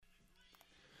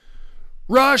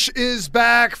Rush is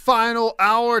back. Final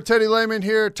hour. Teddy Lehman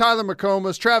here. Tyler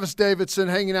McComas, Travis Davidson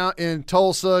hanging out in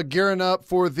Tulsa, gearing up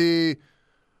for the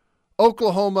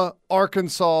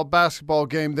Oklahoma-Arkansas basketball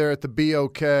game there at the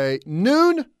BOK.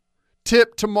 Noon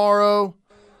tip tomorrow.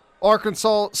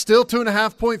 Arkansas still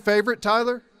 2.5-point favorite,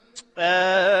 Tyler?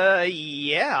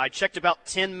 Yeah. I checked about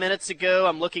 10 minutes ago.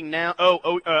 I'm looking now.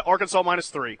 Arkansas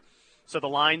 -3. So the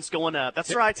line's going up.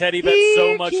 That's right. Teddy bet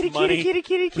so much money.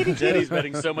 Kitty. Teddy's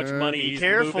betting so much money. He's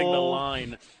moving the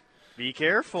line. Be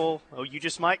careful. Oh, you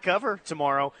just might cover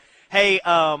tomorrow. Hey,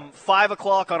 5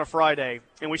 o'clock on a Friday,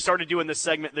 and we started doing this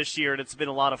segment this year, and it's been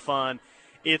a lot of fun.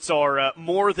 It's our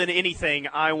more than anything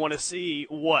I want to see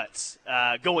what's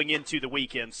going into the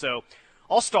weekend. So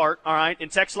I'll start, all right? In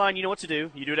text line, you know what to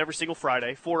do. You do it every single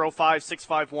Friday,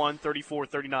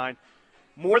 405-651-3439.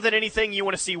 More than anything, you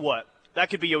want to see what? That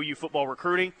could be OU football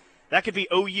recruiting. That could be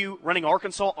OU running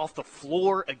Arkansas off the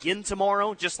floor again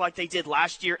tomorrow, just like they did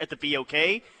last year at the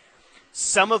BOK.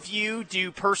 Some of you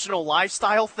do personal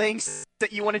lifestyle things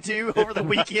that you want to do over the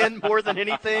weekend more than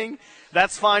anything.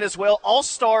 That's fine as well. I'll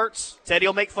start. Teddy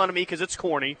will make fun of me because it's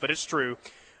corny, but it's true.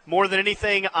 More than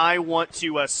anything, I want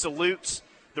to salute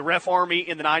the Ref Army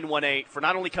in the 918 for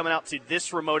not only coming out to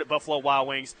this remote at Buffalo Wild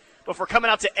Wings, but for coming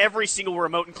out to every single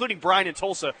remote, including Brian in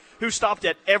Tulsa, who stopped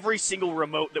at every single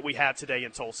remote that we had today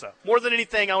in Tulsa. More than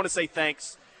anything, I want to say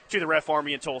thanks to the Ref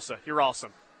Army in Tulsa. You're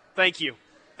awesome. Thank you.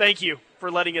 Thank you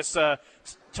for letting us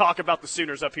talk about the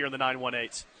Sooners up here in the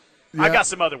 918. Yeah. I got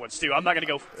some other ones, too. I'm not going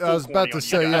to go full I was about to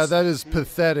say, that is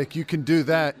pathetic. You can do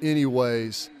that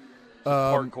anyways.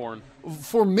 Corn.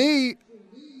 For me,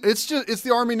 it's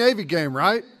the Army-Navy game,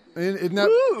 right? Isn't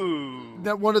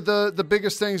that one of the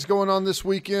biggest things going on this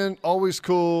weekend? Always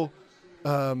cool.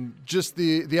 Just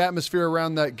the atmosphere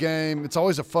around that game. It's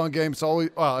always a fun game. It's always,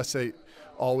 well, I say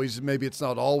always, maybe it's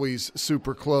not always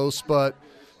super close, but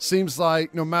seems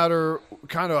like no matter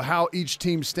kind of how each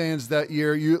team stands that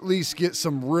year, you at least get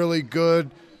some really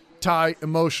good, tight,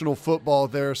 emotional football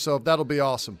there. So that'll be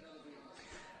awesome.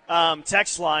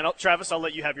 Text line. Travis, I'll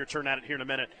let you have your turn at it here in a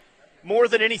minute. More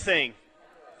than anything,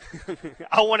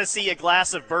 I want to see a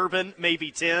glass of bourbon,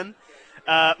 maybe 10.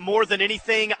 More than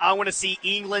anything, I want to see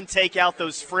England take out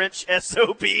those French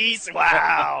SOBs.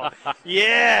 Wow.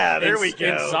 Yeah, there we go.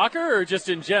 In soccer or just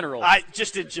in general?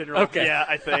 Just in general, okay. Yeah,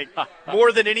 I think.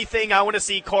 More than anything, I want to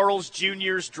see Carl's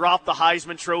Jr.'s drop the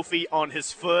Heisman Trophy on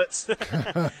his foot.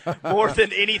 More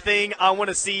than anything, I want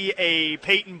to see a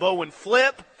Peyton Bowen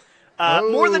flip.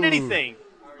 More than anything,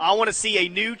 I want to see a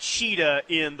new cheetah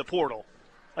in the portal.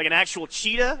 Like an actual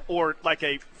cheetah or like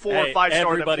a 4 or 5 star that plays?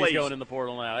 Everybody's going in the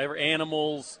portal now.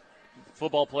 Animals,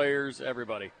 football players,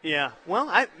 everybody. Yeah. Well,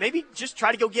 maybe just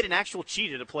try to go get an actual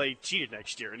cheetah to play cheetah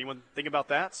next year. Anyone think about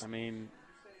that? I mean,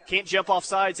 can't jump off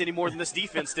sides any more than this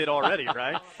defense did already,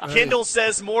 right? Kendall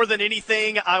says more than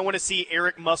anything, I want to see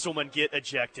Eric Musselman get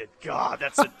ejected. God,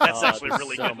 that's actually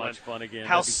really so good. Much fun again.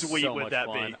 How sweet would that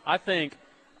be? I think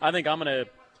I'm going to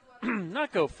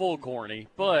not go full corny,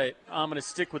 but I'm going to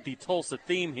stick with the Tulsa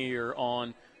theme here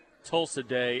on Tulsa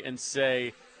Day and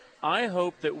say I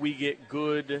hope that we get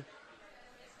good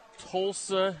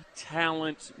Tulsa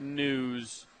talent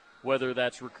news, whether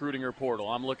that's recruiting or portal.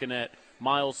 I'm looking at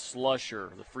Miles Slusher,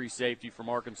 the free safety from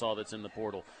Arkansas that's in the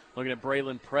portal. Looking at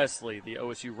Braylon Presley, the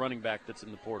OSU running back that's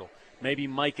in the portal. Maybe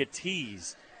Micah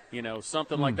Tease,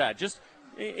 something like that. Just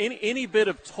any bit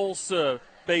of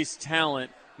Tulsa-based talent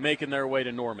making their way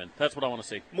to Norman. That's what I want to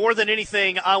see. More than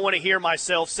anything, I want to hear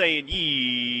myself saying,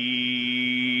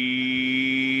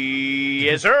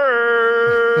 yes,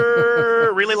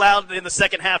 sir, really loud in the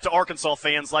second half to Arkansas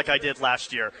fans like I did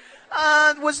last year.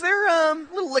 Was there a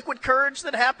little liquid courage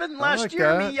that happened last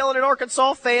year? That. Me yelling at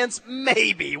Arkansas fans?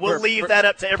 Maybe. We'll leave that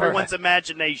up to everyone's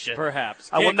imagination. Perhaps.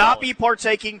 I will not be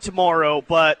partaking tomorrow,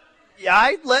 but yeah,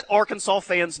 I let Arkansas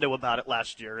fans know about it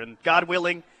last year, and God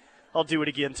willing, I'll do it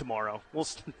again tomorrow.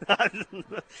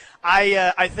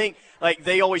 I think, like,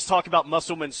 they always talk about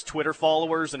Musselman's Twitter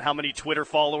followers and how many Twitter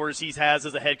followers he has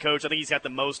as a head coach. I think he's got the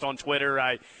most on Twitter.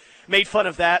 I made fun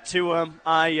of that to him.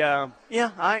 I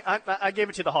gave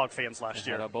it to the Hog fans last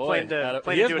year. Plan to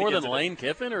he has more than Lane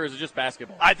Kiffin, or is it just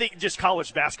basketball? I think just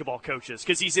college basketball coaches,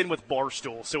 because he's in with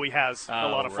Barstool, so he has a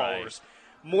lot of followers.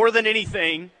 More than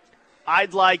anything,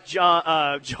 I'd like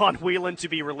John Whelan to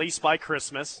be released by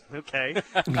Christmas. Okay.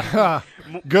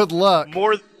 Good luck.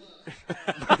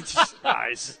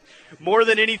 Nice. More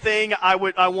than anything, I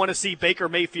want to see Baker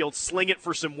Mayfield sling it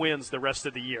for some wins the rest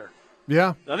of the year.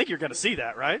 Yeah. I think you're going to see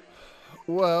that, right?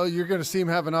 Well, you're going to see him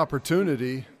have an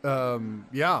opportunity. I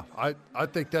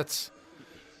think that's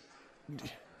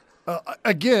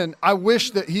again, I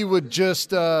wish that he would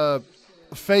just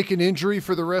fake an injury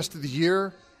for the rest of the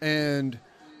year and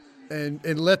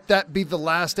let that be the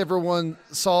last everyone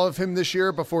saw of him this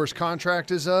year before his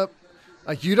contract is up.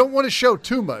 Like, you don't want to show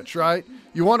too much, right?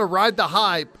 You want to ride the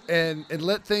hype and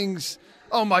let things,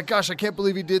 oh my gosh, I can't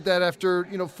believe he did that after,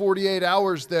 48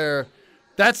 hours there.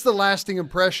 That's the lasting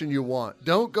impression you want.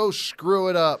 Don't go screw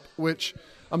it up, which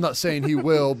I'm not saying he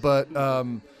will, but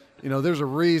there's a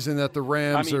reason that the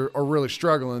Rams are really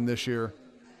struggling this year.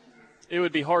 It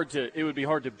would be hard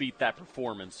to beat that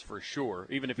performance for sure,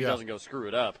 even if he doesn't go screw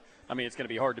it up. I mean, it's going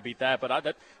to be hard to beat that.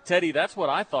 But Teddy, that's what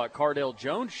I thought Cardale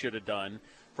Jones should have done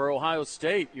for Ohio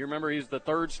State. You remember he's the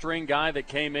third-string guy that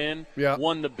came in,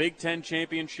 won the Big Ten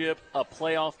championship, a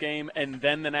playoff game, and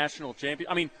then the national champion.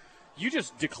 I mean, you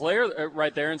just declare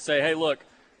right there and say, hey, look,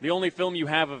 the only film you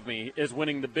have of me is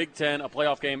winning the Big Ten, a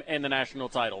playoff game, and the national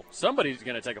title. Somebody's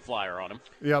going to take a flyer on him.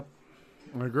 Yep.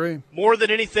 I agree. More than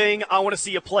anything, I want to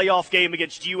see a playoff game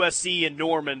against USC and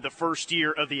Norman the first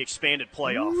year of the expanded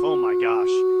playoff. Oh, my gosh.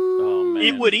 Oh, man.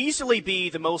 It would easily be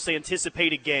the most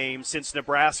anticipated game since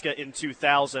Nebraska in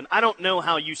 2000. I don't know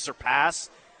how you surpass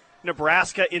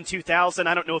Nebraska in 2000.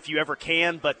 I don't know if you ever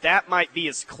can, but that might be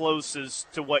as close as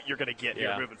to what you're going to get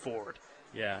here moving forward.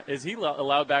 Yeah. Is he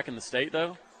allowed back in the state,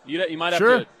 though? You might have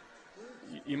to.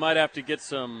 You might have to get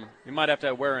some. You might have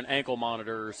to wear an ankle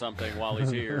monitor or something while he's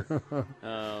here,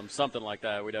 something like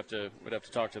that. We'd have to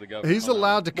talk to the governor. He's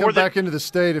allowed to come back into the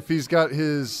state if he's got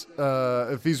his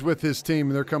if he's with his team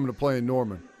and they're coming to play in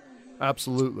Norman.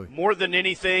 Absolutely. More than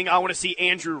anything, I want to see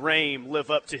Andrew Rame live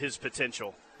up to his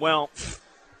potential. Well,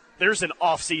 there's an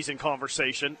off-season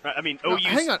conversation. I mean, OU.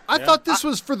 Hang on, I thought this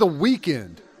was for the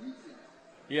weekend.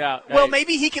 Yeah. Well,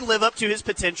 maybe he can live up to his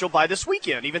potential by this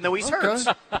weekend, even though he's hurt.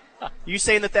 You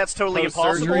saying that's totally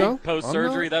impossible?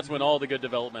 Post-surgery, that's when all the good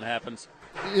development happens.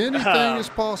 Anything is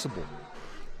possible.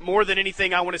 More than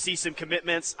anything, I want to see some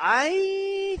commitments.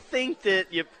 I think that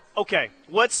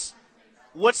what's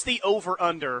the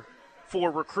over/under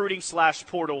for recruiting /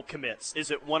 portal commits?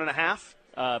 Is it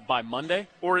 1.5? By Monday?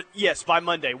 Or yes, by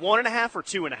Monday. 1.5 or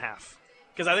 2.5?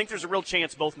 Because I think there's a real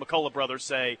chance both McCullough brothers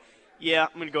say, "Yeah,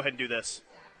 I'm going to go ahead and do this."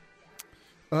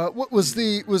 What was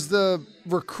the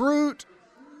recruit?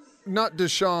 Not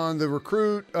Deshaun. The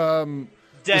recruit.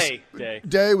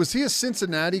 Day. Was he a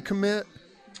Cincinnati commit?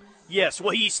 Yes.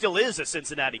 Well, he still is a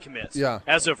Cincinnati commit. Yeah.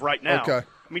 As of right now. Okay.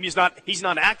 I mean, he's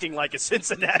not acting like a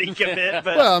Cincinnati commit,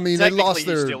 but well, I mean, technically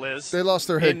he still is. They lost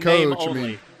their head in coach. Name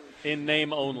only. In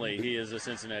name only, he is a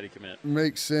Cincinnati commit.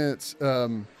 Makes sense.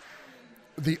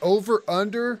 The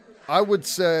over/under, I would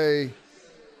say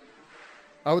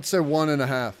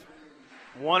 1.5.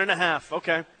 1.5.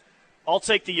 Okay. I'll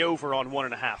take the over on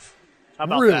 1.5. How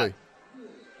about really? that?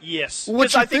 Yes. Well,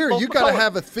 what's your theory? You got to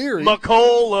have a theory.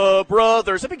 McCullough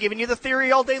brothers. I've been giving you the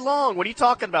theory all day long. What are you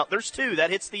talking about? There's two.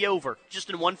 That hits the over, just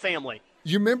in one family.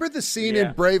 You remember the scene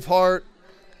in Braveheart?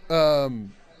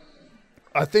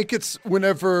 I think it's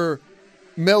whenever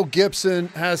Mel Gibson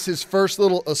has his first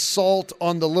little assault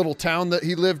on the little town that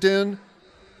he lived in.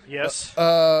 Yes.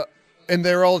 And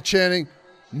they're all chanting,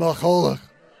 McCullough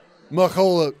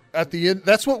at the end.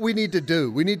 That's what we need to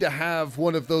do. We need to have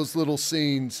one of those little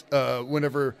scenes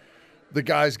whenever the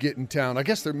guys get in town. I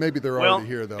guess they're already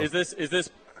here though. Is this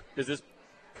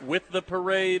with the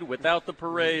parade, without the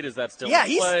parade? Is that still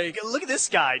in play? Look at this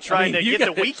guy trying to get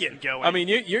the weekend going. I mean,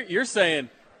 you're saying,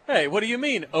 hey, what do you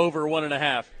mean over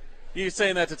 1.5? You're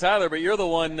saying that to Tyler, but you're the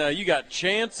one. You got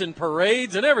chants and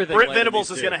parades and everything. Brent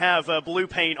Venables is going to have blue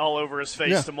paint all over his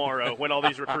face tomorrow when all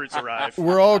these recruits arrive.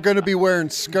 We're all going to be wearing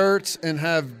skirts and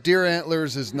have deer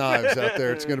antlers as knives out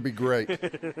there. It's going to be great.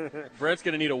 Brent's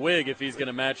going to need a wig if he's going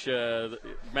to match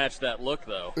that look,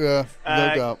 though. Yeah,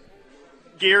 no doubt.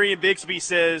 Gary and Bixby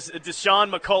says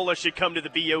Deshaun McCullough should come to the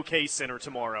BOK Center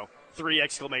tomorrow. 3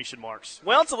 exclamation marks.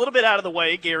 Well, it's a little bit out of the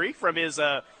way, Gary, from his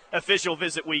official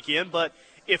visit weekend, but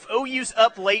if OU's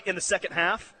up late in the second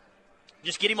half,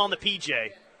 just get him on the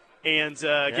PJ and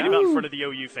get him out in front of the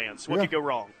OU fans. What could go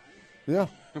wrong? Yeah,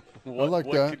 what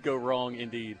could go wrong,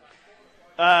 indeed.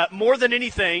 More than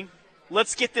anything,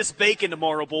 let's get this bacon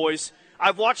tomorrow, boys.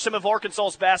 I've watched some of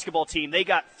Arkansas's basketball team. They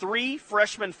got 3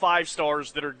 freshman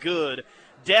 5-stars that are good.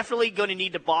 Definitely going to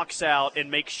need to box out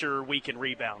and make sure we can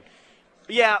rebound.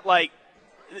 Yeah,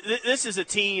 this is a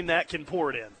team that can pour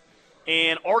it in.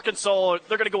 And Arkansas,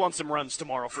 they're going to go on some runs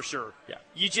tomorrow for sure. Yeah.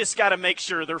 You just got to make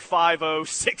sure they're 5-0,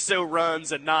 6-0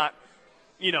 runs and not,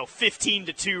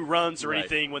 15-2 runs or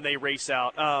anything when they race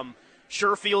out.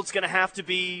 Sherfield's going to have to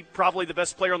be probably the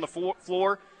best player on the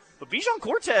floor. But Bijan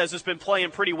Cortez has been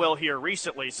playing pretty well here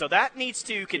recently, so that needs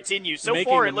to continue. So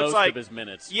far, it looks like of his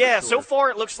minutes. Yeah, so far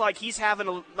it looks like he's having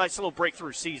a nice little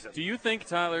breakthrough season. Do you think,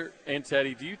 Tyler and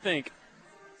Teddy,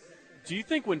 Do you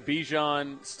think when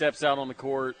Bijan steps out on the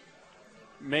court,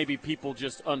 maybe people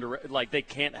just they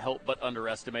can't help but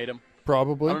underestimate him?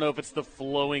 Probably. I don't know if it's the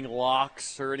flowing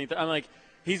locks or anything. I'm like,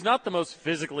 he's not the most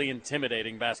physically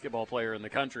intimidating basketball player in the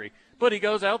country, but he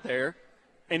goes out there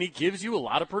and he gives you a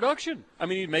lot of production. I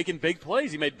mean, he's making big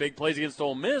plays. He made big plays against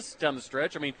Ole Miss down the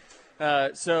stretch. I mean,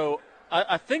 so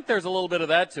I think there's a little bit of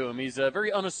that to him. He's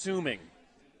very unassuming.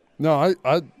 No,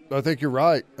 I think you're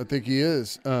right. I think he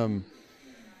is.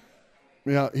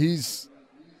 He's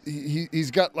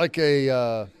got like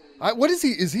a what is he?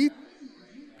 Is he?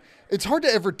 It's hard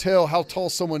to ever tell how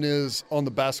tall someone is on the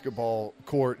basketball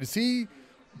court. Is he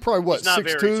probably what,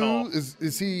 6'2"?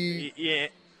 Is he?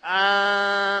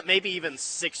 Yeah, maybe even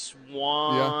 6'1".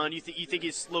 Yeah. You think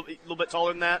he's a little bit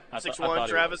taller than that? 6'1",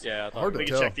 Travis. Hard to we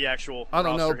tell. can check the actual. I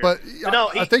don't know, here. but no,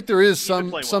 I think there is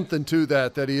something to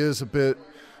that he is a bit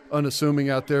unassuming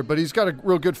out there, but he's got a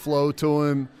real good flow to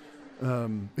him.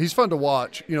 He's fun to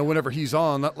watch. Whenever he's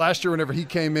on. Last year, whenever he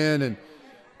came in and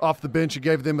off the bench and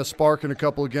gave them a spark in a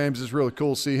couple of games, it's really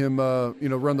cool to see him,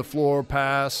 run the floor,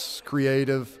 pass,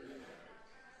 creative,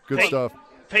 good stuff.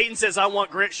 Peyton says, I want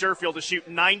Grant Sherfield to shoot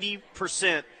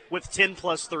 90% with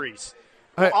 10-plus threes.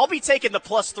 Well, I'll be taking the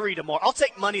 +3 tomorrow. I'll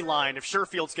take money line if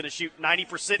Sherfield's going to shoot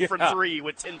 90% from 3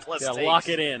 with 10-plus takes. Lock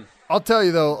it in. I'll tell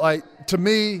you, though, to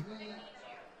me,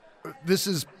 this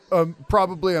is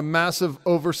probably a massive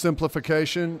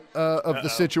oversimplification of the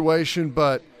situation,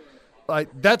 but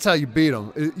that's how you beat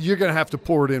them. You're going to have to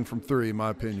pour it in from 3, in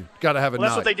my opinion. Got to have a night.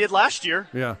 That's what they did last year.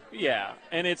 Yeah. Yeah,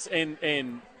 and it's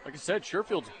and like I said,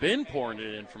 Sherfield's been pouring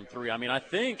it in from 3. I mean, I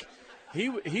think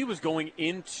he was going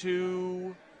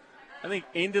into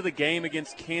the game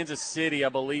against Kansas City. I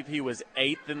believe he was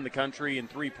 8th in the country in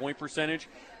 3-point percentage.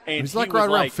 And he's right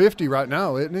around 50 right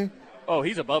now, isn't he? Oh,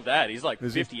 he's above that. He's like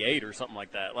 58 or something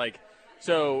like that.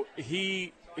 So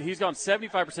he's gone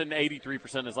 75% and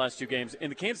 83% in his last 2 games. In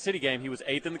the Kansas City game, he was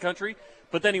 8th in the country,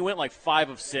 but then he went 5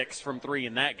 of 6 from 3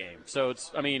 in that game. So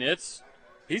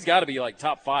he's got to be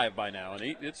top 5 by now, and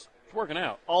it's working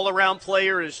out. All-around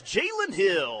player is Jalen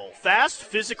Hill. Fast,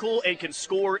 physical, and can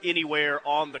score anywhere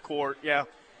on the court. Yeah,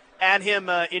 add him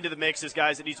into the mix as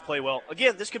guys that need to play well.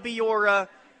 Again, this could be your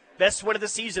best win of the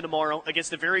season tomorrow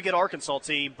against a very good Arkansas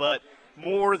team, but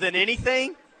more than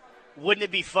anything, wouldn't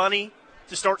it be funny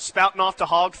to start spouting off to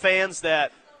Hog fans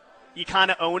that you kind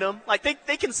of own them?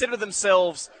 They consider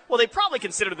themselves – well, they probably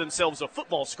consider themselves a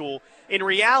football school. In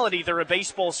reality, they're a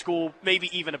baseball school, maybe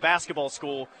even a basketball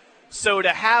school. So to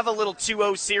have a little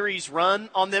 2-0 series run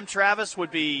on them, Travis,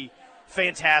 would be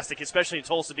fantastic, especially in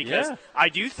Tulsa, because I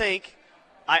do think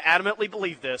 – I adamantly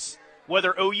believe this.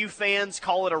 Whether OU fans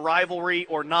call it a rivalry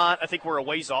or not, I think we're a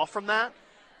ways off from that.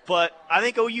 But I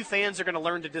think OU fans are going to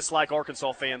learn to dislike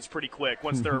Arkansas fans pretty quick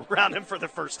once they're around them for the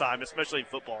first time, especially in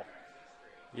football.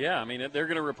 Yeah, I mean, they're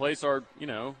going to replace our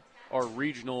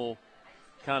regional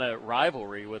kind of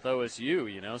rivalry with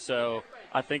OSU, So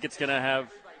I think it's going to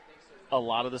have a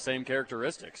lot of the same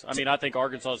characteristics. I mean, I think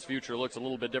Arkansas's future looks a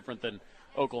little bit different than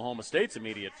Oklahoma State's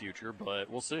immediate future, but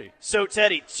we'll see. So,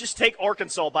 Teddy, just take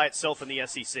Arkansas by itself in the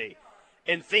SEC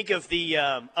and think of the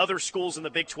other schools in the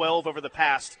Big 12 over the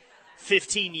past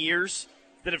 15 years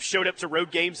that have showed up to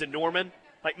road games in Norman.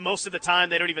 Most of the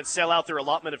time, they don't even sell out their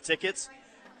allotment of tickets.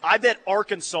 I bet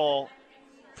Arkansas,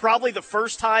 probably the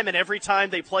first time and every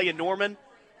time they play in Norman,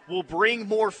 will bring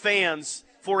more fans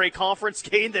for a conference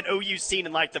game than OU's seen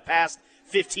in the past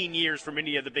 15 years from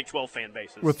any of the Big 12 fan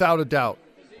bases. Without a doubt.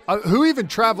 Who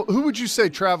would you say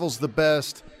travels the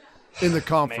best in the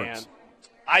conference? Man,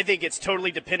 I think it's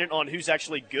totally dependent on who's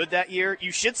actually good that year.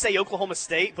 You should say Oklahoma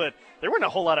State, but there weren't a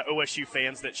whole lot of OSU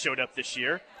fans that showed up this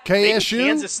year. KSU? Maybe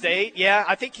Kansas State. Yeah,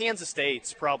 I think Kansas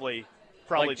State's probably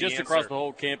just the across answer. the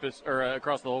whole campus or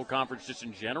across the whole conference just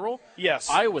in general. Yes.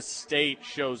 Iowa State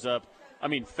shows up. I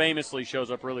mean, famously shows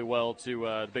up really well to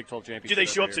the Big 12 championship. Do they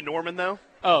show up to Norman, though?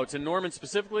 Oh, to Norman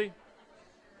specifically?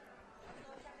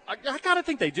 I got to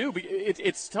think they do.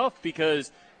 It's tough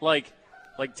because, like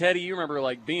Teddy, you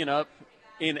remember, being up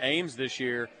in Ames this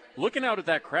year, looking out at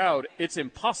that crowd, it's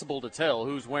impossible to tell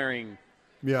who's wearing,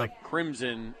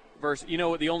 crimson versus,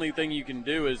 the only thing you can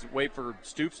do is wait for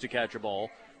Stoops to catch a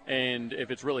ball. And if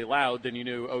it's really loud, then you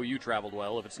knew OU traveled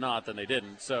well. If it's not, then they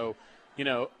didn't. So,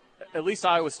 at least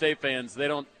Iowa State fans, they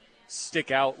don't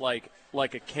stick out like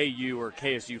a KU or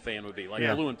KSU fan would be,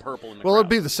 blue and purple in the crowd. It'd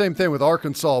be the same thing with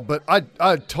Arkansas, but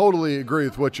I totally agree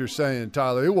with what you're saying,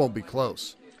 Tyler. It won't be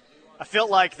close. I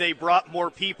felt like they brought more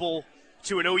people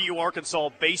to an OU-Arkansas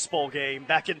baseball game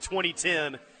back in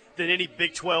 2010 than any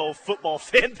Big 12 football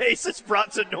fan base has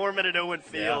brought to Norman and Owen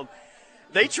Field. Yeah.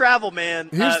 They travel, man.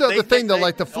 Here's the other thing,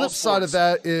 though. The flip side of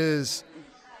that is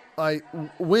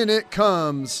when it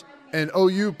comes and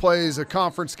OU plays a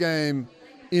conference game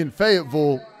in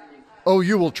Fayetteville,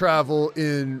 OU will travel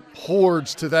in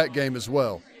hordes to that game as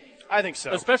well. I think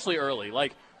so. Especially early.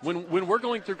 Like, when we're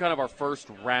going through kind of our first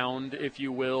round, if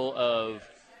you will, of,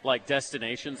 like,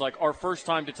 destinations, like our first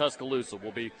time to Tuscaloosa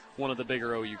will be one of the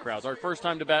bigger OU crowds. Our first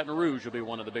time to Baton Rouge will be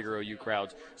one of the bigger OU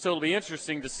crowds. So it'll be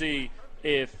interesting to see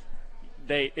if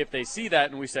they see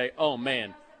that and we say, oh,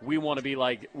 man, we want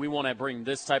to bring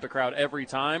this type of crowd every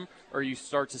time, or you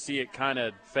start to see it kind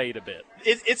of fade a bit.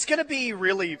 It's going to be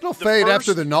really it'll fade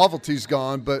after the novelty's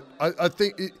gone, but I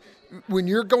think when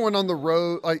you're going on the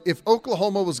road, like if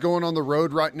Oklahoma was going on the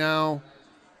road right now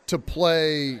to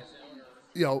play,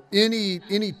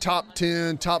 any top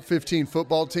 10, top 15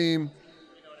 football team,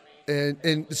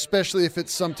 and especially if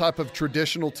it's some type of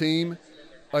traditional team,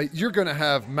 you're going to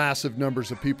have massive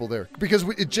numbers of people there because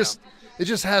it just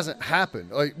hasn't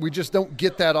happened. Like, we just don't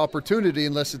get that opportunity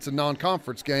unless it's a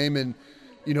non-conference game, and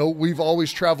we've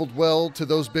always traveled well to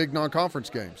those big non-conference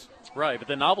games. Right, but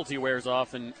the novelty wears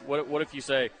off, and what if you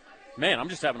say, man, I'm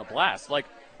just having a blast? Like,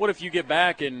 what if you get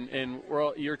back and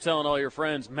you're telling all your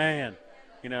friends, man,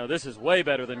 this is way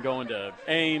better than going to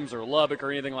Ames or Lubbock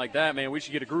or anything like that, man. We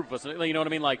should get a group of us. You know what I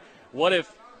mean? Like, what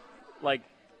if,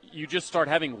 you just start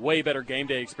having way better game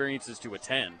day experiences to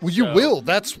attend? Well, you will.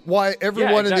 That's why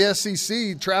everyone in the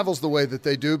SEC travels the way that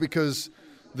they do, because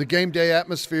the game day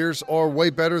atmospheres are way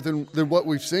better than what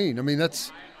we've seen. I mean,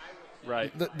 that's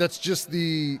right. That's just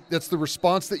the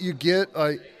response that you get.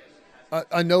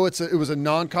 I know it was a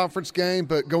non-conference game,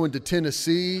 but going to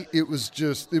Tennessee, it was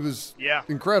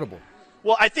incredible.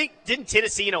 Well, I think, didn't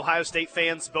Tennessee and Ohio State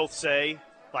fans both say,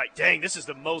 like, dang, this is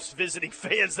the most visiting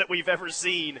fans that we've ever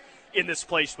seen in this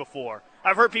place before?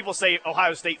 I've heard people say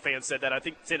Ohio State fans said that. I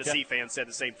think Tennessee fans said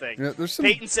the same thing. Yeah, there's some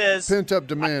Peyton says pent-up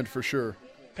demand for sure.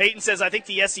 Peyton says, I think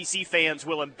the SEC fans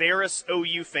will embarrass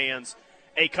OU fans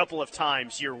a couple of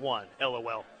times year one,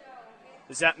 LOL.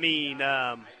 Does that mean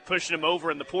pushing them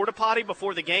over in the porta potty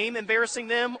before the game, embarrassing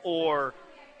them, or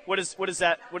what does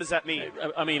that mean?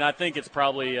 I mean, I think it's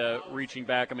probably reaching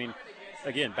back. I mean,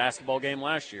 again, basketball game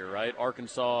last year, right?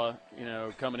 Arkansas,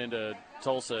 coming into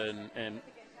Tulsa and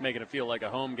making it feel like a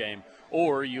home game.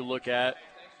 Or you look at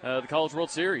the College World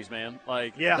Series, man.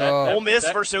 Like, Ole Miss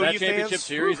versus OU that championship fans.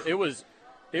 Series,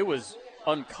 it was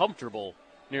uncomfortable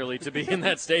nearly to be in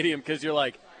that stadium, because you're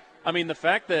like, I mean, the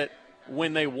fact that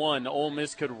when they won, Ole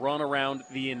Miss could run around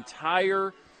the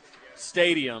entire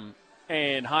stadium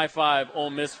and high-five Ole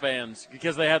Miss fans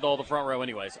because they had all the front row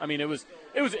anyways. I mean, it was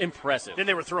impressive. Then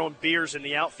they were throwing beers in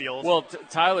the outfield. Well,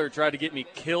 Tyler tried to get me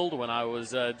killed when I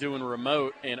was doing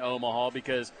remote in Omaha,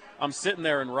 because I'm sitting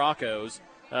there in Rocco's,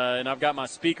 and I've got my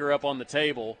speaker up on the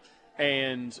table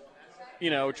and,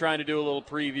 trying to do a little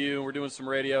preview, and we're doing some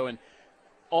radio, and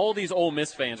all these Ole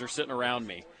Miss fans are sitting around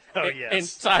me. Oh, yes.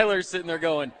 And Tyler's sitting there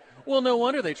going, well, no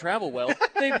wonder they travel well.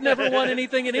 They've never won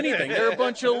anything in anything. They're a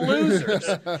bunch of losers.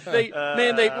 They've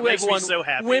won so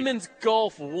happy. women's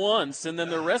golf once, and then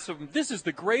the rest of them. This is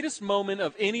the greatest moment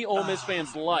of any Ole Miss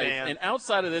fan's life, man. And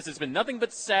outside of this, it's been nothing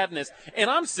but sadness. And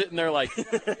I'm sitting there like,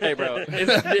 hey, bro.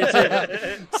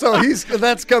 It's So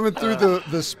that's coming through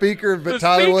the speaker, but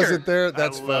Tyler speaker. wasn't there.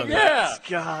 That's funny. Yeah.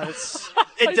 God,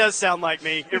 it does sound like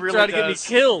me. It really Try to does.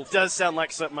 get me killed. It does sound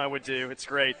like something I would do. It's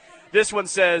great. This one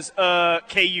says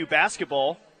KU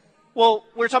basketball. Well,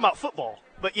 we're talking about football.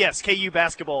 But, yes, KU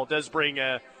basketball does bring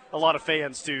a lot of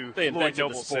fans to They Lloyd invented the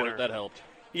Noble sport. Center. That helped.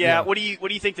 Yeah, what do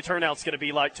you think the turnout's going to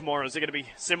be like tomorrow? Is it going to be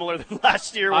similar than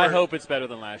last year? I hope it's better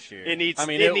than last year. It needs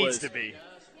to be.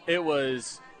 It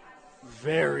was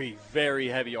very, very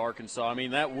heavy Arkansas. I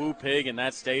mean, that Woo Pig in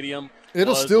that stadium.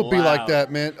 It'll was still be loud. like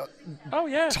that, man. Oh,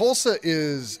 yeah. Tulsa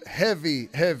is heavy.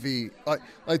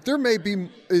 Like there may be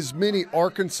as many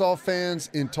Arkansas fans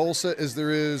in Tulsa as there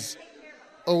is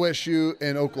OSU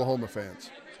and Oklahoma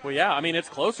fans. Well, yeah. I mean, it's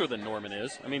closer than Norman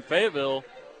is. I mean,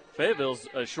 Fayetteville's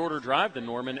a shorter drive than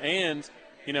Norman, and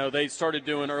they started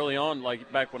doing early on,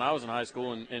 like back when I was in high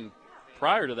school, and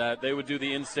prior to that, they would do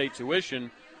the in-state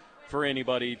tuition for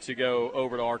anybody to go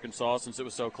over to Arkansas since it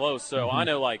was so close. So I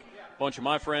know, like, a bunch of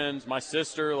my friends, my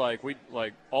sister, we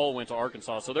all went to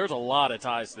Arkansas. So there's a lot of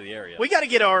ties to the area. We got to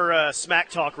get our smack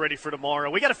talk ready for tomorrow.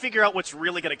 We got to figure out what's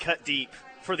really going to cut deep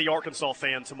for the Arkansas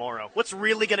fan tomorrow. What's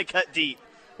really going to cut deep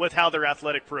with how their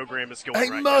athletic program is going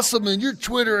Hey, right Musselman, your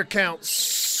Twitter account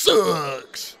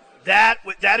sucks. That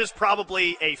is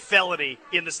probably a felony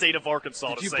in the state of Arkansas.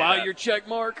 Did to you say buy that. your check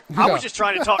mark? I was just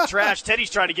trying to talk trash. Teddy's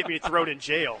trying to get me thrown in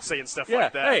jail saying stuff Yeah.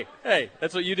 like that. Hey,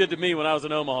 that's what you did to me when I was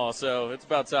in Omaha, so it's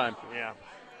about time. Yeah.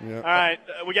 Yeah. All right,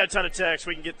 we got a ton of texts.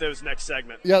 We can get those next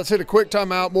segment. Yeah, let's hit a quick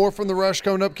timeout. More from the Rush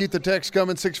coming up. Keep the text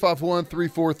coming,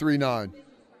 651-3439.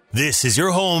 This is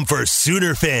your home for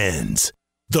Sooner fans.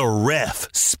 The Ref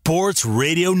Sports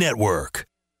Radio Network.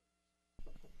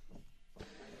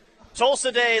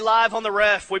 Tulsa Day live on the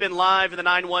Ref. We've been live in the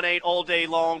 918 all day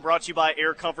long, brought to you by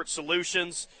Air Comfort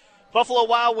Solutions. Buffalo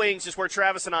Wild Wings is where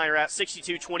Travis and I are at,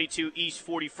 6222 East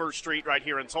 41st Street right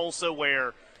here in Tulsa,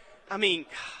 where, I mean,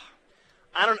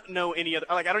 I don't know any other –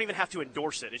 like, I don't even have to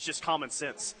endorse it. It's just common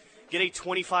sense. Get a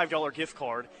 $25 gift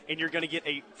card, and you're going to get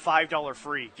a $5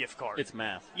 free gift card. It's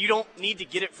math. You don't need to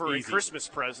get it for a Christmas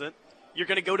present. You're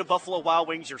going to go to Buffalo Wild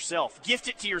Wings yourself. Gift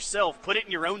it to yourself. Put it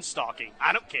in your own stocking.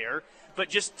 I don't care. But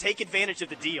just take advantage of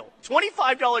the deal.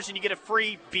 $25 and you get a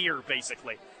free beer,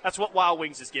 basically. That's what Wild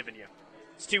Wings is giving you.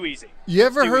 It's too easy. You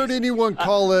ever heard anyone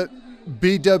call it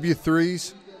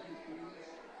BW3s?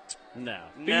 No.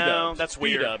 No, that's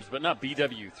weird. B-dubs, but not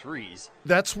BW3s.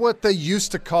 That's what they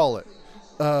used to call it.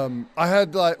 I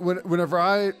had, like, whenever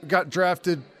I got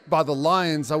drafted by the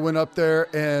Lions, I went up there,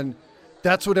 and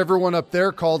that's what everyone up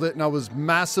there called it, and I was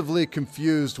massively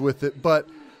confused with it. But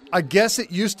I guess it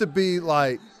used to be,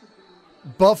 like,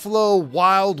 Buffalo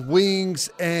Wild Wings,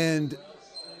 and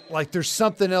like there's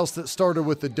something else that started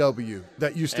with the W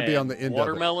that used to be on the end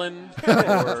watermelon, of it.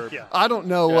 or Yeah. I don't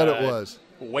know what it was.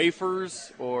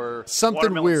 wafers, or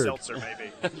Something Watermelon weird. seltzer,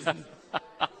 maybe.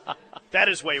 That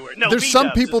is way weird. No, There's some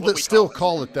B-dubs is people what that we still it.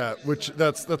 call it that, which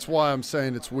that's why I'm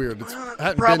saying it's weird. It's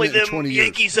hadn't Probably been it in them 20 years.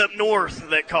 Yankees up north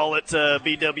that call it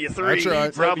BW3. That's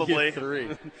right. Probably.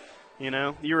 W3. You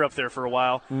know, you were up there for a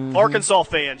while. Arkansas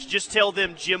fans, just tell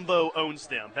them Jimbo owns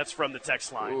them. That's from the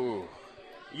text line. Ooh.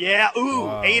 Yeah,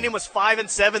 A&M was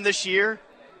 5-7 this year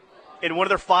in one of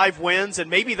their 5 wins, and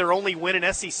maybe their only win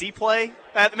in SEC play.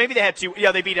 Maybe they had 2.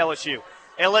 Yeah, they beat LSU.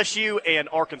 LSU and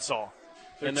Arkansas.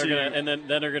 And then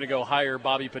they're gonna go hire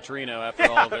Bobby Petrino after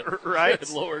all of it. Right? Good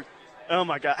Lord. Oh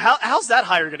my God, how's that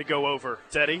hire going to go over,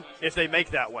 Teddy? If they make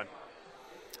that one?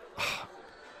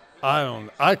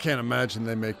 I can't imagine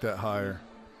they make that hire.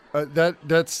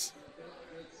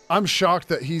 I'm shocked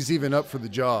that he's even up for the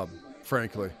job,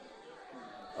 frankly.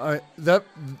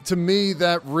 To me,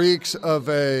 that reeks of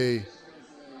a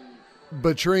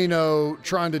Petrino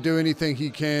trying to do anything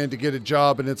he can to get a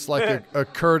job, and it's like a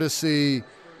courtesy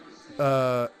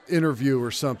interview or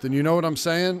something. You know what I'm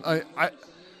saying?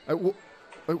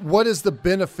 What is the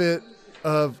benefit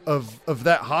of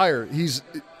that hire?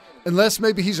 Unless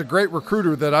maybe he's a great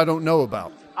recruiter that I don't know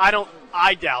about.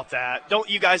 I doubt that. Don't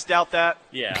you guys doubt that?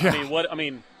 Yeah.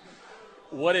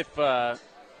 What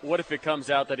if it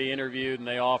comes out that he interviewed and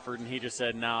they offered and he just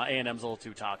said, "Nah, A&M's a little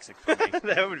too toxic for me."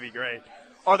 That would be great.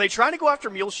 Are they trying to go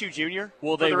after Muleshoe Jr.?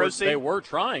 Well, for they were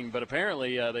trying, but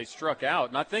apparently they struck out.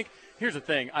 And I think here's the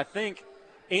thing: I think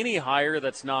any hire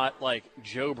that's not like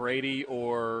Joe Brady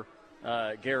or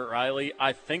Garrett Riley,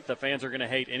 I think the fans are going to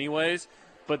hate anyways.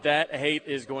 But that hate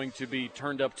is going to be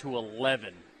turned up to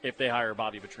 11 if they hire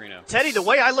Bobby Petrino. Teddy, the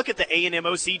way I look at the A&M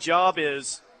OC job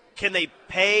is, can they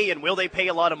pay and will they pay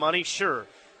a lot of money? Sure.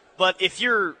 But if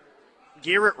you're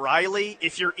Garrett Riley,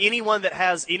 if you're anyone that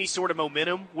has any sort of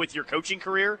momentum with your coaching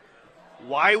career,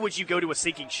 why would you go to a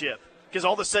sinking ship? Because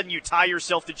all of a sudden you tie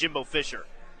yourself to Jimbo Fisher.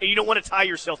 And you don't want to tie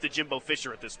yourself to Jimbo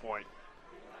Fisher at this point.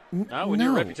 No, when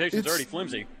your reputation's already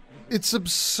flimsy. It's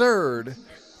absurd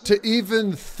to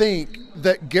even think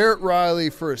that Garrett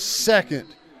Riley for a second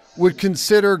would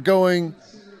consider going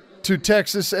to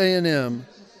Texas A&M,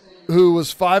 who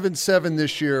was 5-7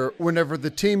 this year, whenever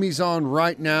the team he's on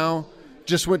right now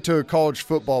just went to a college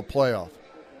football playoff.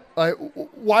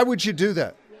 Why would you do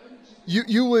that?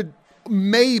 You would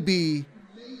maybe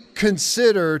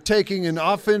consider taking an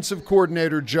offensive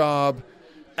coordinator job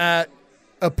at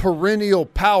a perennial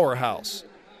powerhouse.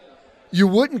 You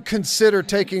wouldn't consider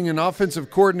taking an offensive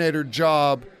coordinator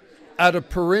job at a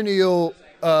perennial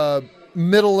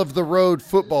middle-of-the-road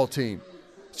football team.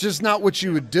 It's just not what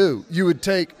you would do. You would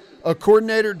take a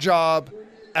coordinator job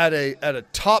at a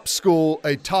top school,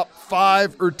 a top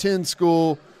 5 or 10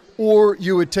 school, or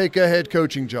you would take a head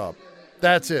coaching job.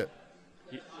 That's it.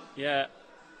 Yeah,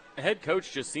 a head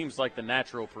coach just seems like the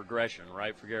natural progression,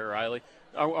 right, for Garrett Riley?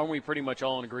 Aren't we pretty much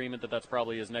all in agreement that that's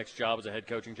probably his next job as a head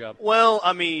coaching job? Well,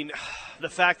 I mean, the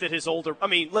fact that his older – I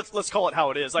mean, let's call it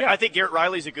how it is. I think Garrett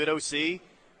Riley's a good OC,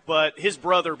 but his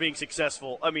brother being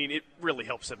successful, I mean, it really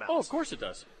helps him out. Oh, of course it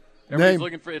does. Everybody's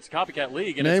looking for – it's a copycat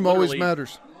league. And name always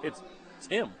matters. It's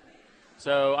him.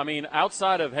 So, I mean,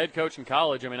 outside of head coach in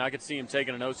college, I mean, I could see him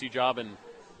taking an OC job in,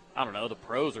 I don't know, the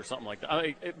pros or something like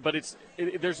that. But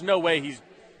there's no way he's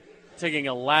taking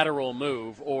a lateral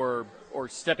move or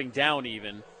stepping down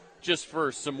even just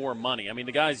for some more money. I mean,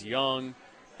 the guy's young.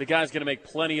 The guy's going to make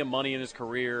plenty of money in his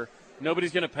career.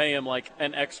 Nobody's going to pay him like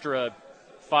an extra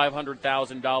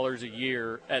 $500,000 a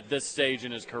year at this stage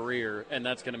in his career, and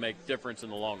that's going to make difference in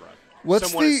the long run.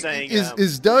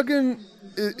 Is Duggan,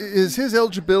 is his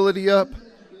eligibility up?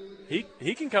 He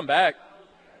can come back.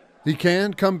 He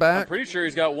can come back. I'm pretty sure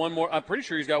he's got one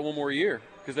more year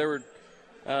because they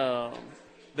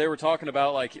were talking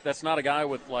about like that's not a guy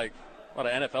with like a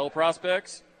lot of NFL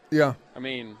prospects. Yeah. I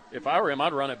mean, if I were him,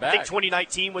 I'd run it back. I think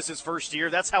 2019 was his first year.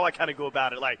 That's how I kind of go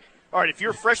about it. Like, all right, if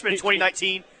you're a freshman in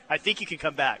 2019, I think you can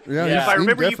come back. Yeah. If I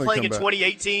remember you playing in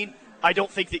 2018, I don't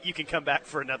think that you can come back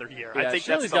for another year. Yeah, I think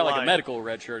Shelley's that's got the like line. a medical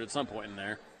red shirt at some point in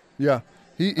there. Yeah.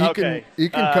 He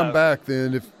can come back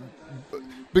then.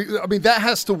 I mean, that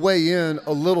has to weigh in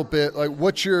a little bit. Like,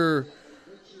 what's your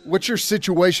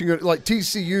situation? Like,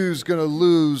 TCU's going to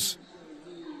lose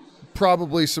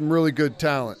probably some really good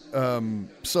talent.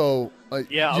 So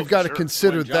you've got to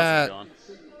consider that.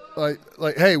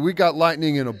 Like, hey, we got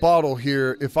lightning in a bottle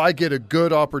here. If I get a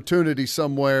good opportunity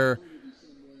somewhere,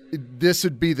 this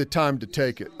would be the time to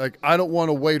take it. Like, I don't want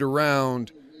to wait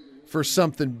around for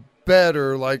something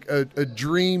better, like a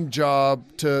dream job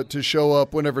to show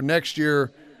up whenever next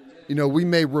year, we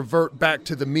may revert back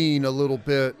to the mean a little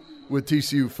bit with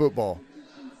TCU football.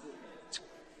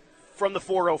 From the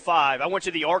 405, I went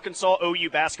to the Arkansas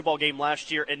OU basketball game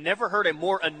last year and never heard a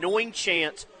more annoying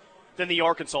chant than the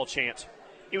Arkansas chant.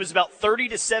 It was about 30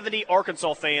 to 70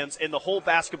 Arkansas fans in the whole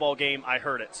basketball game. I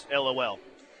heard it. LOL.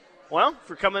 Well, if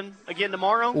you're coming again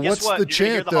tomorrow, guess what's what? The You're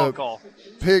chant? hear the hog call.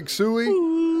 Pig Suey?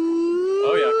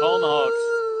 Oh yeah, calling the Hogs.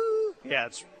 Yeah,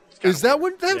 it's is that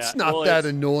one? That's not that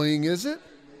annoying, is it?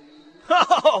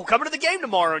 Oh, coming to the game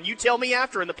tomorrow, and you tell me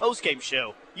after in the post-game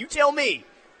show. You tell me.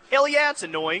 Hell yeah, it's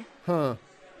annoying. Huh.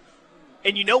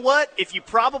 And you know what? If you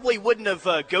probably wouldn't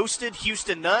have ghosted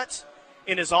Houston Nutt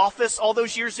in his office all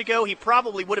those years ago, he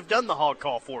probably would have done the hog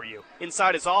call for you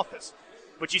inside his office.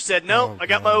 But you said, no, I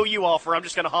got my OU offer. I'm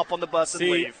just going to hop on the bus and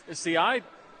leave. See, I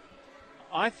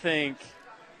think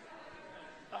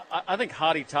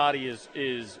Hotty Toddy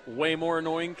is way more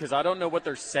annoying because I don't know what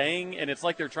they're saying, and it's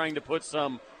like they're trying to put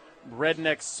some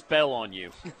redneck spell on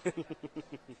you.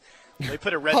 They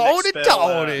put a redneck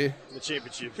spell in the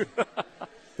championship.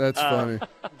 That's funny.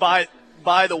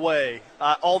 By the way,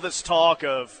 all this talk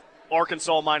of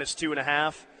Arkansas minus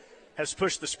 2.5 has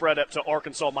pushed the spread up to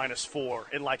Arkansas minus 4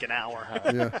 in like an hour.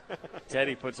 Yeah.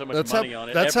 Teddy put so much money on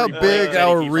it. That's Every how big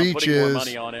our reach is.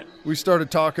 Money on it. We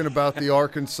started talking about the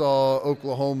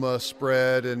Arkansas-Oklahoma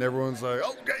spread, and everyone's like,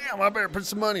 oh, damn, I better put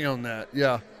some money on that.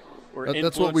 Yeah.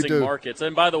 That's what we do. Markets.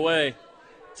 And by the way,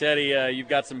 Teddy, you've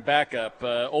got some backup.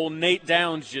 Old Nate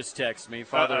Downs just texted me,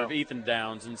 father of Ethan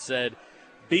Downs, and said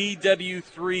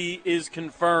BW3 is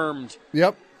confirmed.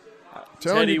 Yep.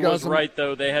 Teddy was right,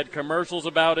 though. They had commercials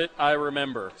about it. I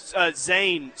remember.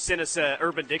 Zane sent us an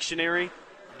Urban Dictionary.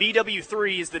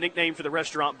 BW3 is the nickname for the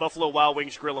restaurant Buffalo Wild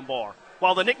Wings Grill and Bar.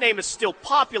 While the nickname is still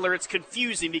popular, it's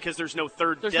confusing because there's no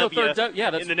third W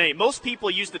in the name. Most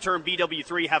people use the term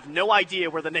BW3, have no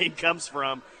idea where the name comes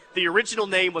from. The original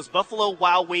name was Buffalo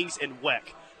Wild Wings and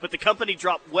Weck, but the company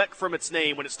dropped Weck from its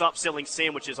name when it stopped selling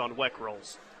sandwiches on Weck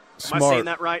rolls. Am I saying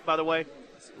that right, by the way?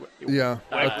 Yeah,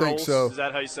 I think so. Is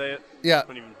that how you say it? Yeah.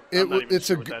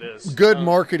 It's a good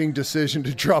marketing decision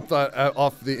to drop that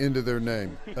off the end of their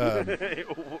name.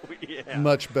 Yeah.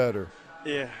 Much better.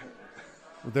 Yeah.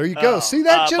 Well, there you go. See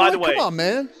that, gentlemen? By the way, come on,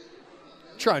 man.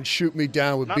 Try and shoot me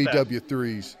down with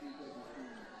BW3s.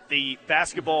 The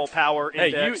basketball power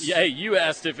index. You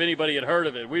asked if anybody had heard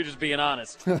of it. We were just being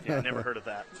honest. Yeah, never heard of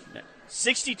that.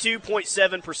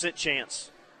 62.7% chance.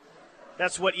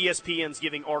 That's what ESPN's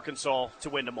giving Arkansas to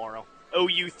win tomorrow.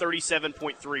 OU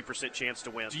 37.3% chance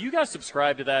to win. Do you guys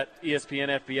subscribe to that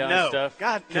ESPN FBI stuff?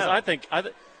 God, no. Because I think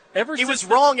it was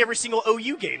wrong every single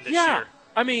OU game this year.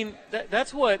 I mean,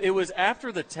 that's what it was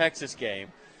after the Texas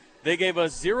game. They gave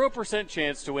us 0%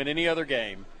 chance to win any other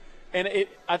game. And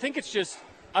I think it's just,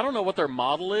 I don't know what their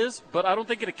model is, but I don't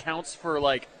think it accounts for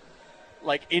like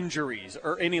injuries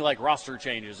or any like roster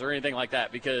changes or anything like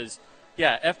that. Because,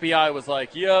 FBI was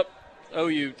like, yep,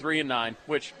 OU 3-9,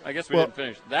 which I guess we didn't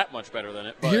finish that much better than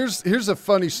it. But. Here's a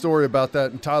funny story about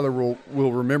that, and Tyler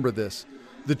will remember this.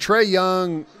 The Trae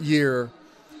Young year,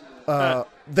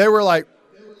 they were like,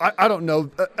 I don't know.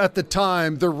 At the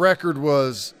time, the record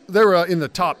was they were in the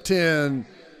top 10.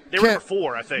 They were number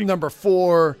 4, I think. Number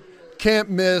 4, can't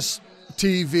miss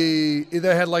TV.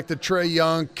 They had like the Trae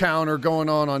Young counter going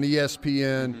on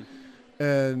ESPN,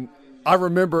 and I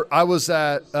remember I was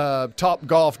at Top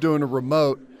Golf doing a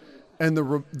remote. And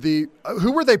the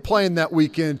who were they playing that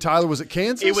weekend? Tyler, was it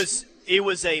Kansas? It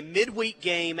was a midweek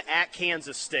game at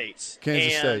Kansas State.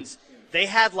 Kansas State. they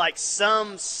had like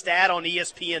some stat on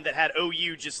ESPN that had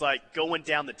OU just like going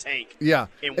down the tank. Yeah.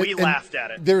 And we laughed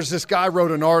at it. There's this guy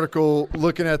wrote an article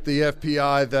looking at the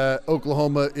FPI that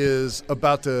Oklahoma is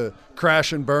about to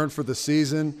crash and burn for the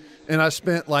season. And I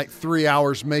spent like 3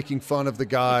 hours making fun of the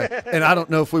guy. And I don't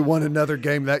know if we won another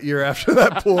game that year after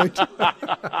that point.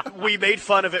 We made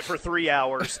fun of it for 3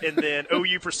 hours, and then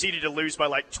OU proceeded to lose by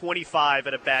like 25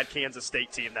 at a bad Kansas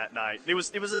State team that night. It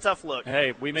was a tough look.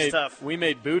 Hey, we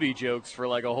made booty jokes for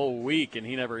like a whole week, and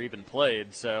he never even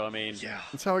played. So I mean, yeah,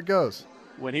 that's how it goes.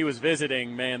 When he was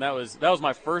visiting, man, that was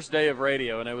my first day of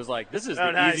radio, and it was like, this is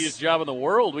the nice. easiest job in the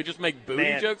world. We just make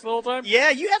booty jokes the whole time. Yeah,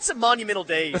 you had some monumental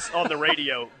days on the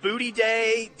radio. Booty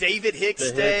Day, David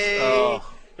Hicks Day. Oh.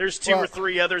 There's two or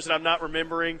three others that I'm not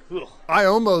remembering. Ugh. I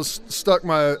almost stuck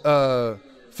my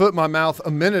foot in my mouth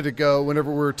a minute ago whenever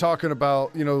we were talking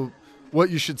about, what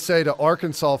you should say to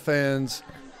Arkansas fans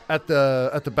at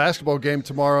the basketball game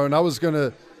tomorrow, and I was going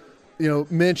to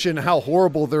mention how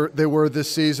horrible they were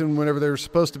this season whenever they were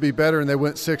supposed to be better, and they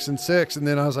went 6-6. And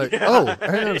then I was like, hang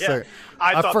on a second.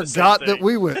 I forgot that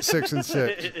we went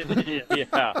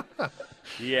 6-6.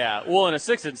 Yeah. Well, in a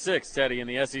 6-6, Teddy, in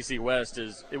the SEC West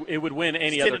it would win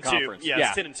any other conference.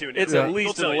 Yeah, it's 10-2. It's at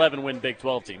least an 11-win Big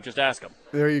 12 team. Just ask them.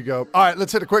 There you go. All right,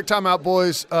 let's hit a quick timeout,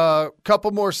 boys.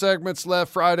 Couple more segments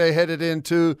left. Friday headed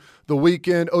into the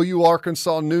weekend. OU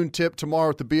Arkansas noon tip tomorrow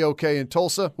at the BOK in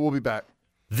Tulsa. We'll be back.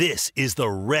 This is the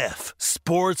Ref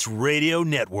Sports Radio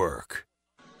Network.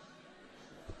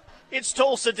 It's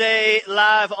Tulsa Day,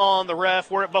 live on the Ref.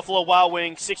 We're at Buffalo Wild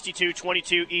Wings,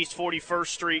 6222 East 41st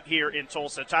Street here in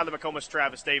Tulsa. Tyler McComas,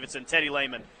 Travis Davidson, Teddy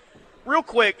Lehman. Real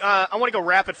quick, I want to go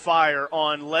rapid fire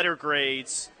on letter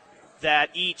grades that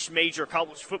each major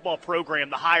college football program,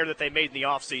 the hire that they made in the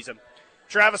offseason.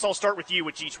 Travis, I'll start with you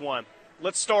with each one.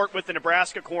 Let's start with the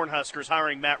Nebraska Cornhuskers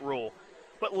hiring Matt Rule.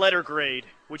 What letter grade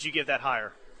would you give that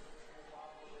hire?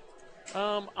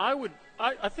 I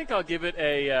think I'll give it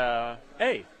a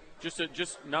A. Just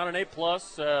not an A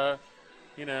plus. Not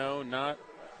an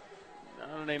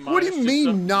A minus. What do you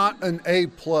mean not an A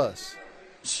plus?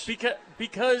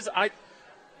 Because I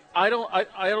don't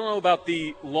know about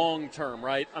the long term,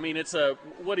 right? I mean, it's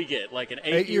what do you get, like an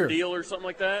 8-year deal or something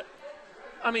like that?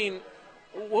 I mean,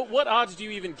 what odds do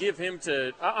you even give him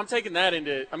to? I'm taking that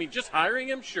into. I mean, just hiring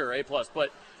him, sure, A plus,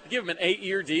 but to give him an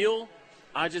 8-year deal.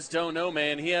 I just don't know,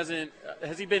 man. He hasn't –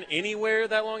 has he been anywhere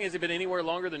that long? Has he been anywhere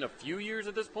longer than a few years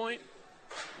at this point?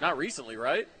 Not recently,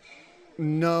 right?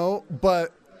 No,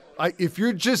 but if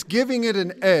you're just giving it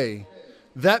an A,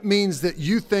 that means that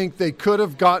you think they could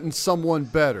have gotten someone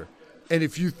better. And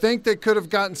if you think they could have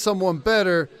gotten someone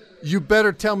better, you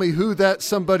better tell me who that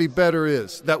somebody better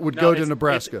is that would go to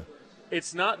Nebraska.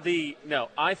 It's not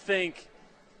I think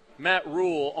Matt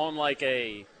Rule on like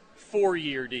a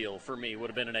 4-year deal for me would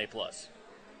have been an A+.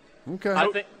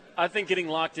 Okay. I think getting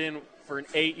locked in for an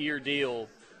 8-year deal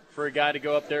for a guy to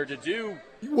go up there to do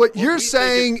what you're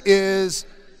saying is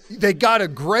they got a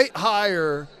great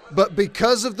hire, but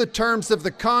because of the terms of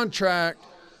the contract,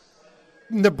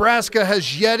 Nebraska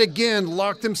has yet again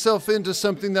locked himself into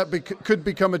something that could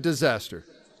become a disaster.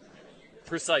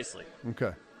 Precisely.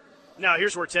 Okay. Now,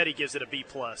 here's where Teddy gives it a B+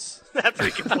 after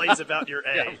he complains about your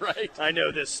A. Yeah, right. I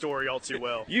know this story all too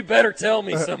well. You better tell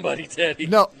me somebody, Teddy.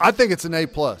 No, I think it's an A+.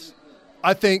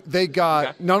 I think they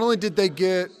got not only did they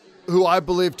get who I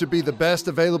believe to be the best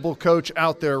available coach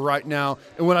out there right now,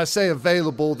 and when I say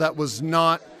available, that was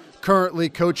not currently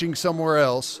coaching somewhere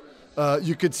else.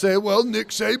 You could say, well, Nick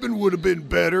Saban would have been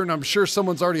better, and I'm sure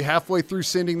someone's already halfway through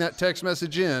sending that text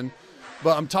message in.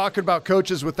 But I'm talking about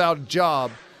coaches without a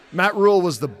job. Matt Rule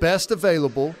was the best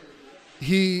available.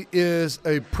 He is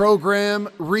a program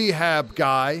rehab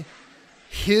guy.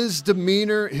 His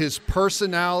demeanor, his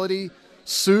personality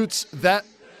suits that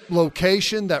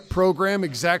location, that program,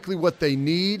 exactly what they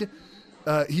need.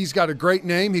 He's got a great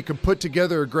name. He can put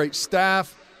together a great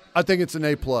staff. I think it's an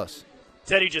A+.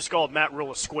 Teddy just called Matt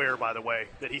Rule a square, by the way,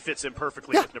 that he fits in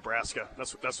perfectly with Nebraska.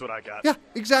 That's what I got. Yeah,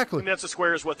 exactly. I mean, that's a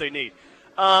square is what they need.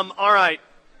 All right,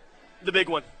 the big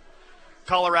one.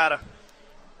 Colorado.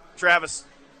 Travis,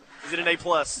 is it an A+?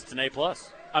 It's an A+.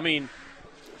 I mean,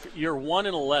 you're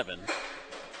 1-11.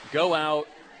 Go out.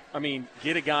 I mean,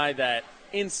 get a guy that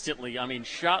instantly,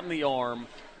 shot in the arm,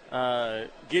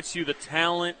 gets you the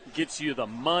talent, gets you the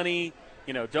money.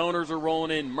 Donors are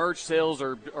rolling in. Merch sales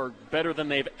are better than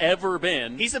they've ever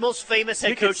been. He's the most famous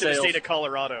head coach in the state of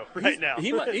Colorado right now.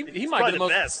 He might be the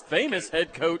most famous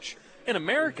head coach in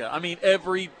America. I mean,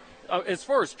 as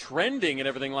far as trending and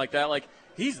everything like that, like,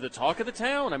 he's the talk of the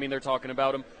town. I mean, they're talking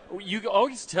about him. You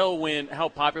always tell how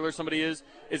popular somebody is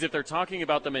if they're talking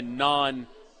about them in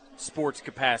sports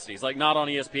capacities, like not on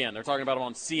ESPN. They're talking about him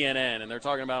on CNN, and they're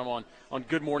talking about him on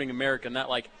Good Morning America, and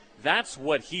that's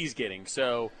what he's getting.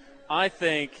 So I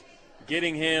think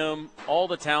getting him all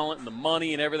the talent and the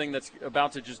money and everything that's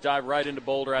about to just dive right into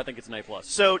Boulder, I think it's an A+.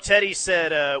 So Teddy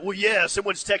said, well, yeah,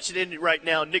 someone's texting in right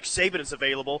now, Nick Saban is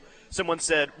available. Someone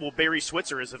said, well, Barry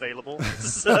Switzer is available.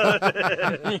 So,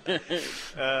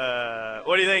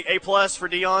 what do you think, A+ for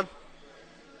Deion?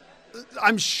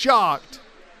 I'm shocked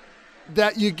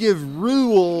that you give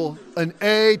Rule an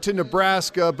A to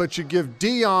Nebraska, but you give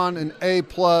Deion an A+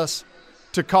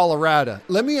 to Colorado.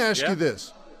 Let me ask you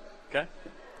this. Okay.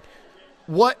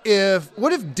 What if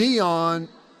Deion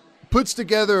puts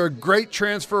together a great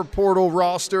transfer portal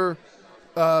roster,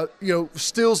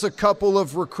 steals a couple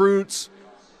of recruits,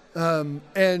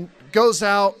 and goes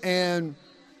out and,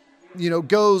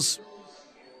 goes,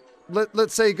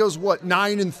 let's say he goes,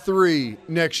 9-3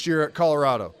 next year at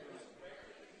Colorado.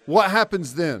 What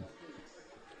happens then?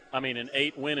 I mean, an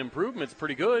 8-win improvement's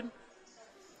pretty good.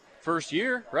 First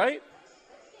year, right?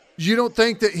 You don't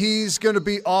think that he's going to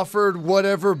be offered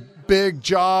whatever big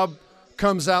job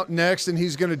comes out next and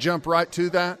he's going to jump right to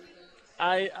that?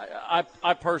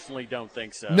 I personally don't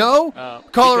think so. No?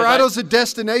 Colorado's a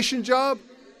destination job?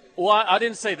 Well, I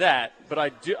didn't say that, but I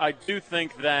do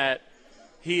think that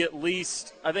he at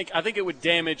least – I think it would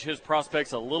damage his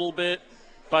prospects a little bit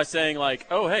by saying, like,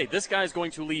 oh, hey, this guy's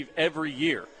going to leave every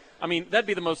year. I mean, that'd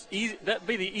be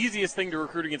the easiest thing to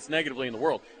recruit against negatively in the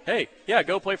world. Hey, yeah,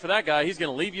 go play for that guy. He's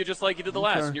going to leave you just like he did the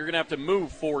last, and you're going to have to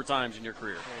move 4 times in your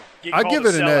career. I give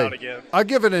it an A. I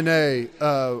give it an A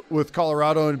with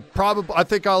Colorado, and probably I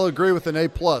think I'll agree with an A+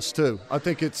 too. I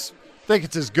think it's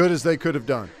as good as they could have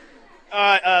done. All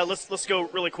right, let's go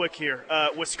really quick here.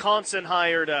 Wisconsin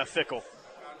hired Fickell.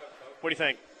 What do you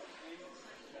think?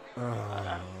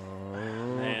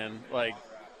 Man,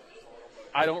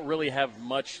 I don't really have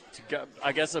much to go.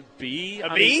 I guess a B.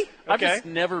 A B? Okay. I've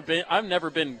never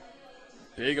been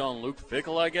big on Luke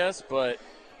Fickell, I guess, but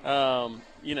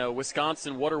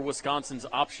Wisconsin. What are Wisconsin's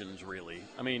options really?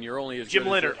 I mean, you're only as Jim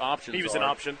good Leonard. as your options. He was an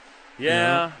option.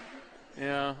 Yeah.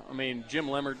 I mean, Jim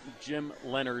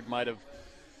Leonard might have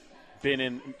been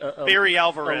in Barry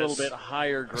Alvarez a little bit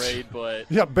higher grade, but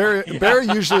yeah, Barry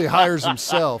usually hires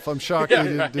himself. I'm shocked he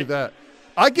didn't do that.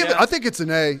 I think it's an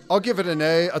A. I'll give it an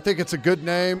A. I think it's a good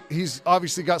name. He's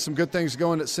obviously got some good things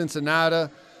going at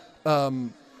Cincinnati. I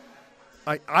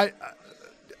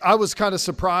was kind of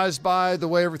surprised by the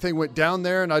way everything went down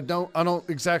there, and I don't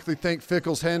exactly think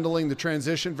Fickell's handling the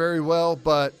transition very well,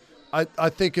 but I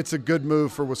think it's a good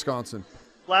move for Wisconsin.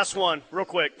 Last one, real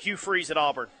quick. Hugh Freeze at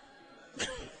Auburn.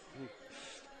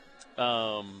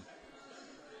 I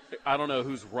don't know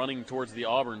who's running towards the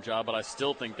Auburn job, but I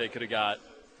still think they could have got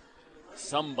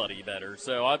somebody better.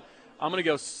 So I'm going to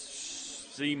go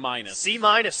C-. C-,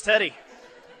 Teddy.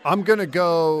 I'm going to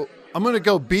go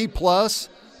B+.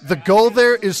 The goal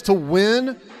there is to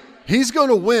win. He's going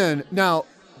to win. Now,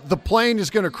 the plane is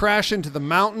going to crash into the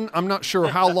mountain. I'm not sure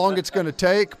how long it's going to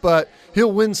take, but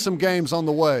he'll win some games on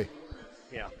the way.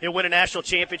 Yeah, he'll win a national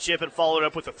championship and follow it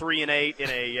up with a 3-8 and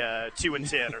a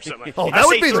 2-10 or something. Oh, that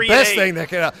would be the best thing that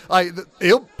could.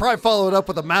 He'll probably follow it up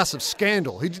with a massive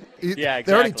scandal. Exactly.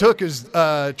 They already took his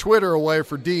Twitter away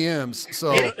for DMs,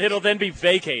 so it'll then be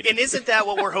vacated. And isn't that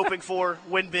what we're hoping for?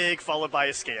 Win big, followed by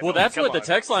a scandal. Well, that's what the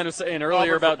text line was saying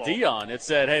earlier about Deion. It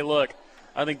said, "Hey, look,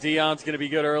 I think Deion's going to be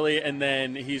good early, and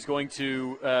then he's going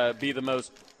to be the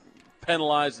most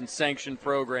penalized and sanctioned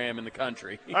program in the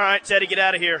country." All right, Teddy, get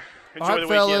out of here. Enjoy all right, the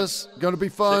fellas, going to be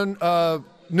fun.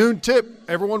 Noon tip.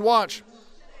 Everyone watch.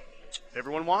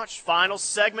 Everyone watch. Final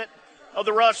segment of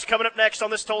the Rush coming up next on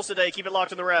this Tulsa Day. Keep it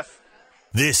locked on the Ref.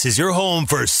 This is your home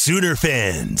for Sooner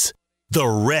fans. The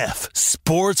Ref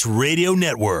Sports Radio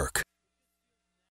Network.